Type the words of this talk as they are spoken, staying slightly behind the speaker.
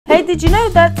Hey, did you know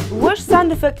that Whoosh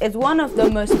sound effect is one of the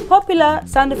most popular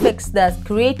sound effects that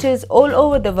creators all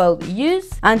over the world use?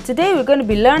 And today we're going to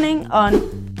be learning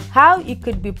on how you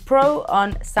could be pro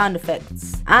on sound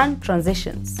effects and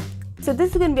transitions. So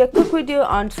this is going to be a quick video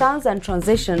on sounds and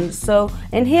transitions. So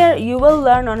in here you will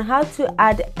learn on how to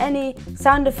add any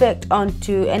sound effect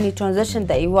onto any transition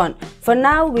that you want. For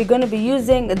now we're going to be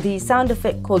using the sound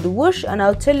effect called Whoosh, and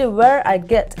I'll tell you where I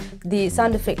get the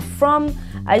sound effect from.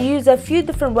 I use a few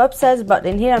different websites, but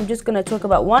in here I'm just going to talk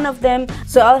about one of them.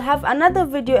 So I'll have another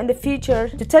video in the future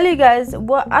to tell you guys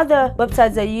what other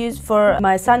websites I use for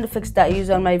my sound effects that I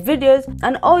use on my videos.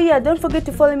 And oh yeah, don't forget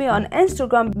to follow me on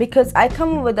Instagram, because I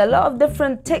come up with a lot of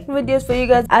different tech videos for you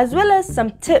guys, as well as some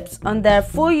tips on there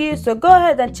for you. So go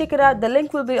ahead and check it out. The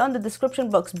link will be on the description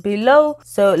box below.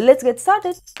 So let's get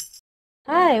started.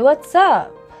 Hi, what's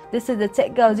up? This is the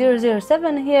Tech Girl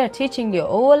 007 here, teaching you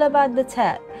all about the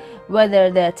tech, whether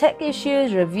they're tech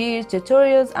issues, reviews,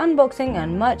 tutorials, unboxing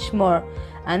and much more,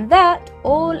 and that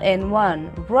all in one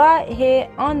right here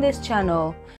on this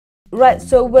channel. Right,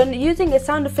 so when using a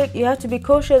sound effect you have to be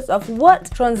cautious of what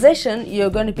transition you're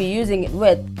going to be using it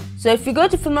with. So if you go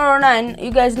to Filmora9,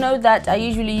 you guys know that I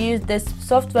usually use this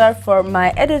software for my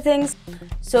editing.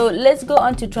 So let's go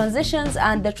on to transitions,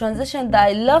 and the transition that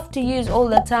I love to use all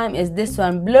the time is this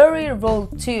one, Blurry Roll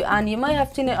 2, and you might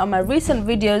have seen it on my recent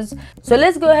videos. So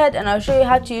let's go ahead and I'll show you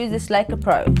how to use this like a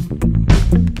pro.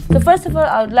 So first of all,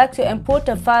 I would like to import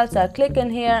a file, so I'll click in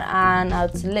here and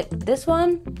I'll select this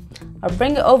one. I'll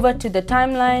bring it over to the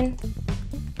timeline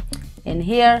in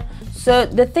here. So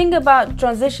the thing about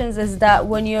transitions is that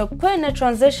when you're putting a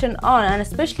transition on, and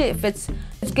especially if it's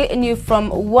getting you from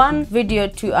one video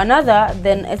to another,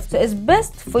 then it's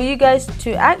best for you guys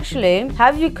to actually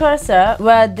have your cursor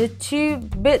where the two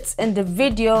bits in the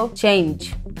video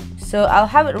change. So I'll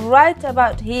have it right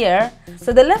about here.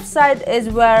 So the left side is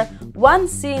where one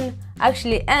scene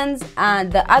actually ends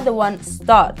and the other one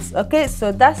starts. Okay,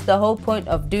 so that's the whole point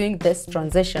of doing this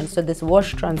transition, so this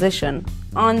Whoosh transition.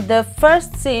 On the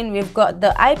first scene we've got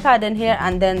the iPad in here,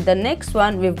 and then the next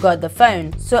one we've got the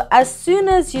phone. So as soon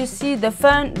as you see the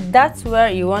phone, that's where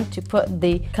you want to put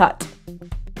the cut.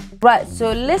 Right,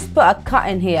 so let's put a cut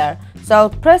in here. So I'll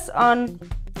press on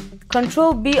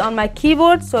Control B on my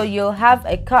keyboard, so you'll have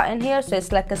a cut in here. So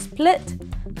it's like a split.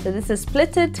 So this is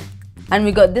splitted, and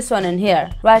we got this one in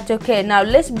here. Right, okay, now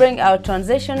let's bring our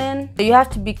transition in. So you have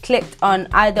to be clicked on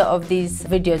either of these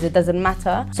videos, it doesn't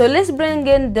matter. So let's bring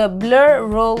in the Blur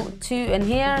Roll 2 in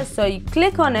here. So you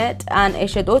click on it and it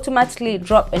should automatically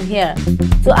drop in here.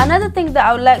 So another thing that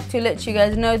I would like to let you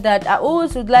guys know, that I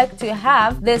always would like to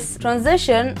have this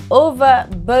transition over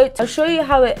both. I'll show you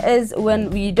how it is when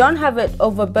we don't have it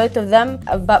over both of them,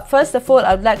 but first of all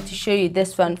I would like to show you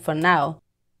this one for now.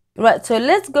 Right, so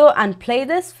let's go and play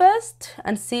this first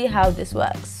and see how this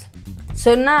works.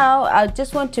 So now I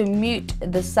just want to mute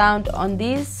the sound on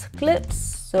these clips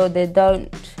so they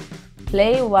don't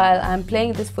play while I'm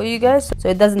playing this for you guys, so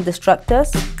it doesn't distract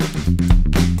us.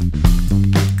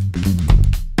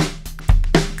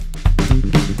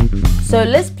 So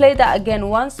let's play that again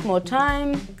once more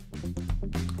time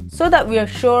so that we are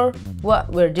sure what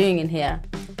we're doing in here.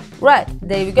 Right,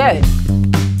 there we go.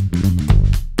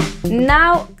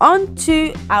 Now on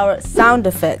to our sound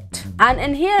effect, and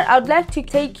in here I would like to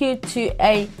take you to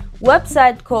a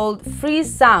website called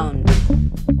Freeze Sound.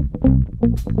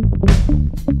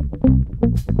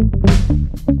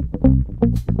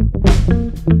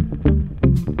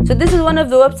 So this is one of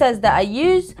the websites that I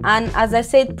use, and as I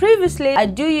said previously, I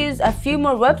do use a few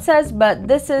more websites, but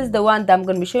this is the one that I'm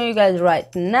going to be showing you guys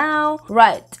right now.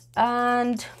 Right,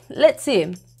 and let's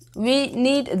see, we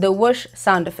need the Whoosh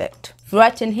sound effect.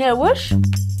 Right in here, Whoosh.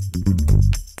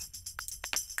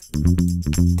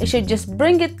 It should just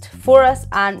bring it for us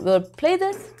and we'll play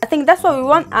this. I think that's what we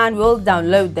want, and we'll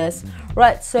download this.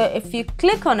 Right, so if you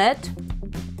click on it,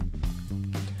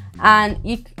 and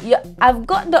I've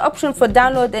got the option for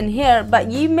download in here,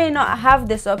 but you may not have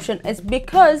this option. It's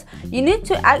because you need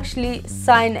to actually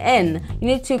sign in. You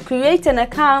need to create an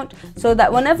account so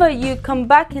that whenever you come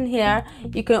back in here,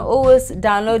 you can always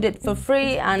download it for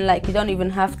free, and like you don't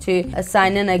even have to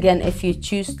sign in again if you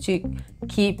choose to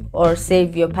keep or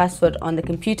save your password on the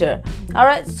computer. All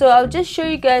right, so I'll just show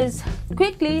you guys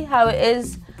quickly how it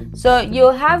is. So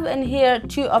you'll have in here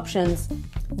two options.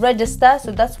 Register,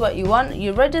 so that's what you want.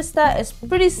 You register, it's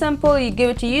pretty simple. You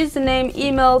give it your username,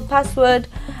 email, password,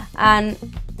 and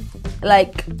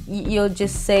like you'll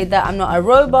just say that I'm not a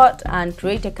robot and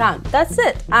create account. That's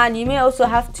it. And you may also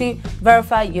have to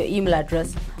verify your email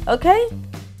address. Okay,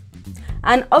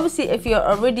 and obviously if you're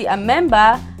already a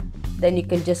member, then you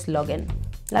can just log in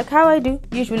like how I do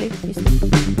usually.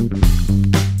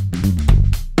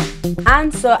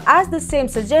 And so as the name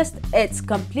suggests, it's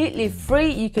completely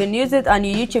free. You can use it on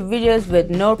your YouTube videos with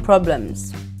no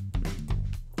problems.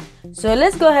 So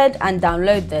let's go ahead and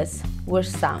download this Whoosh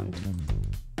sound.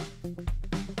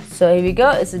 So here we go,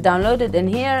 it's downloaded in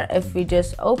here. If we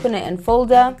just open it in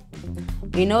folder,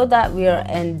 we know that we are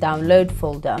in download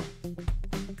folder.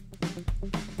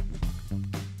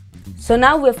 So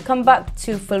now we've come back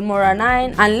to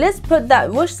Filmora9 and let's put that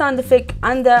Whoosh sound effect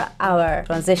under our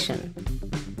transition,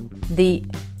 the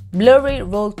blurry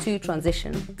roll 2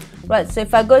 transition. Right, so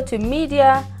if I go to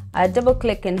media, I double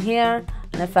click in here,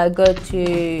 and if I go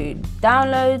to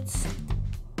downloads,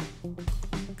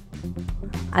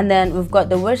 and then we've got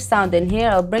the Whoosh sound in here,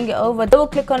 I'll bring it over, double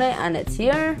click on it, and it's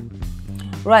here.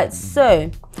 Right, so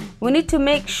we need to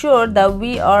make sure that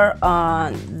we are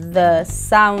on the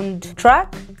sound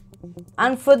track.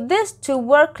 And for this to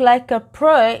work like a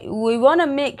pro, we want to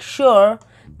make sure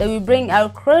that we bring our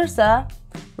cursor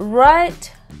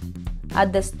right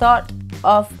at the start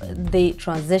of the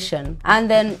transition. And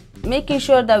then making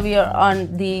sure that we are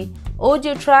on the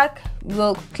audio track,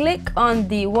 we'll click on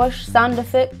the Whoosh sound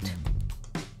effect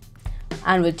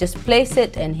and we'll just place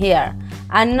it in here.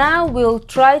 And now we'll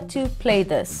try to play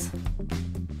this.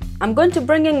 I'm going to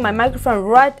bring in my microphone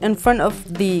right in front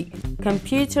of the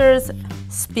computer's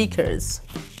speakers.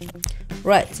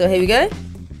 Right, so here we go.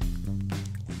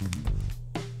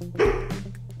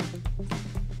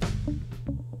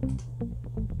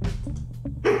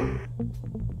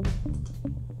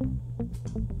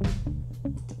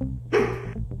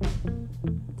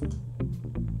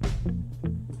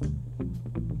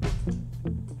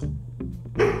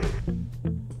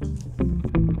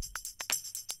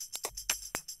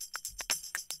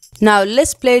 Now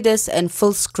let's play this in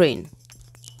full screen.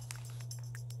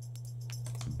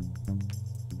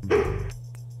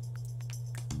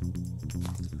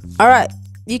 Alright,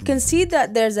 you can see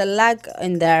that there's a lag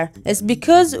in there. It's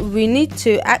because we need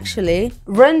to actually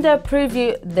render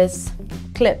preview this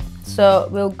clip. So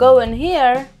we'll go in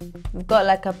here, we've got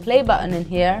like a play button in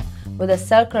here with a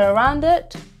circle around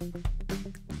it.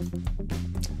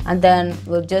 And then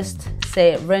we'll just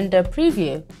say render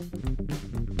preview.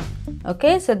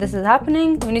 Okay, so this is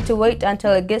happening. We need to wait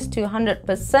until it gets to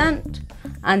 100%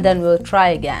 and then we'll try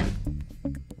again.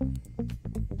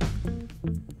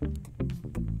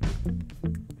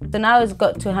 So now it's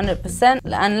got to 100%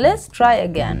 and let's try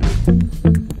again.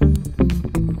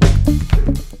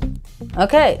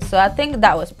 Okay, so I think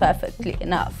that was perfectly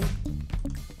enough.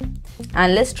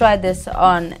 And let's try this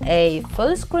on a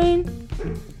full screen.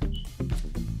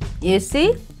 You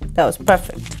see, that was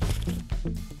perfect.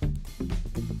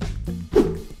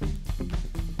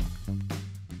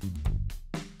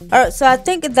 Alright, so I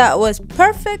think that was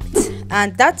perfect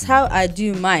and that's how I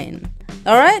do mine.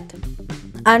 Alright,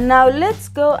 and now let's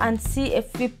go and see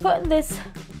if we put this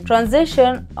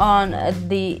transition on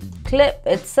the clip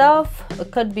itself.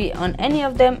 It could be on any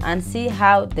of them, and see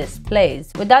how this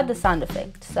plays without the sound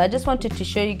effect. So I just wanted to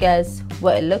show you guys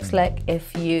what it looks like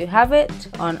if you have it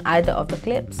on either of the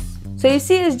clips. So you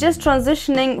see it's just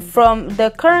transitioning from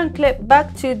the current clip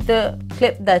back to the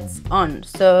clip that's on.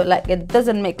 So like it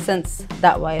doesn't make sense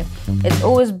that way. It's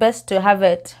always best to have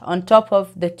it on top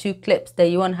of the two clips that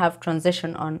you want to have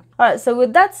transition on. Alright, so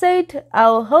with that said,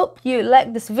 I'll hope you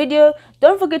like this video.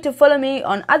 Don't forget to follow me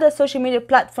on other social media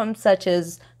platforms such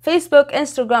as Facebook,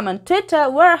 Instagram and Twitter,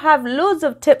 where I have loads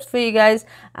of tips for you guys,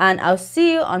 and I'll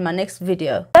see you on my next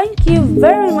video. Thank you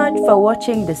very much for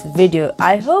watching this video.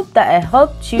 I hope that it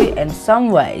helped you in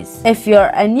some ways. If you're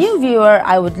a new viewer,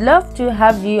 I would love to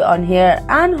have you on here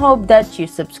and hope that you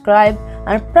subscribe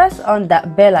and press on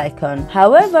that bell icon.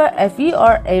 However, if you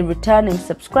are a returning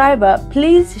subscriber,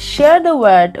 please share the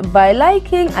word by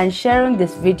liking and sharing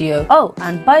this video. Oh,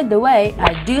 and by the way,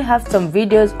 I do have some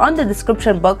videos on the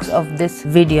description box of this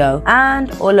video, and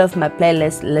all of my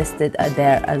playlists listed are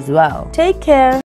there as well. Take care.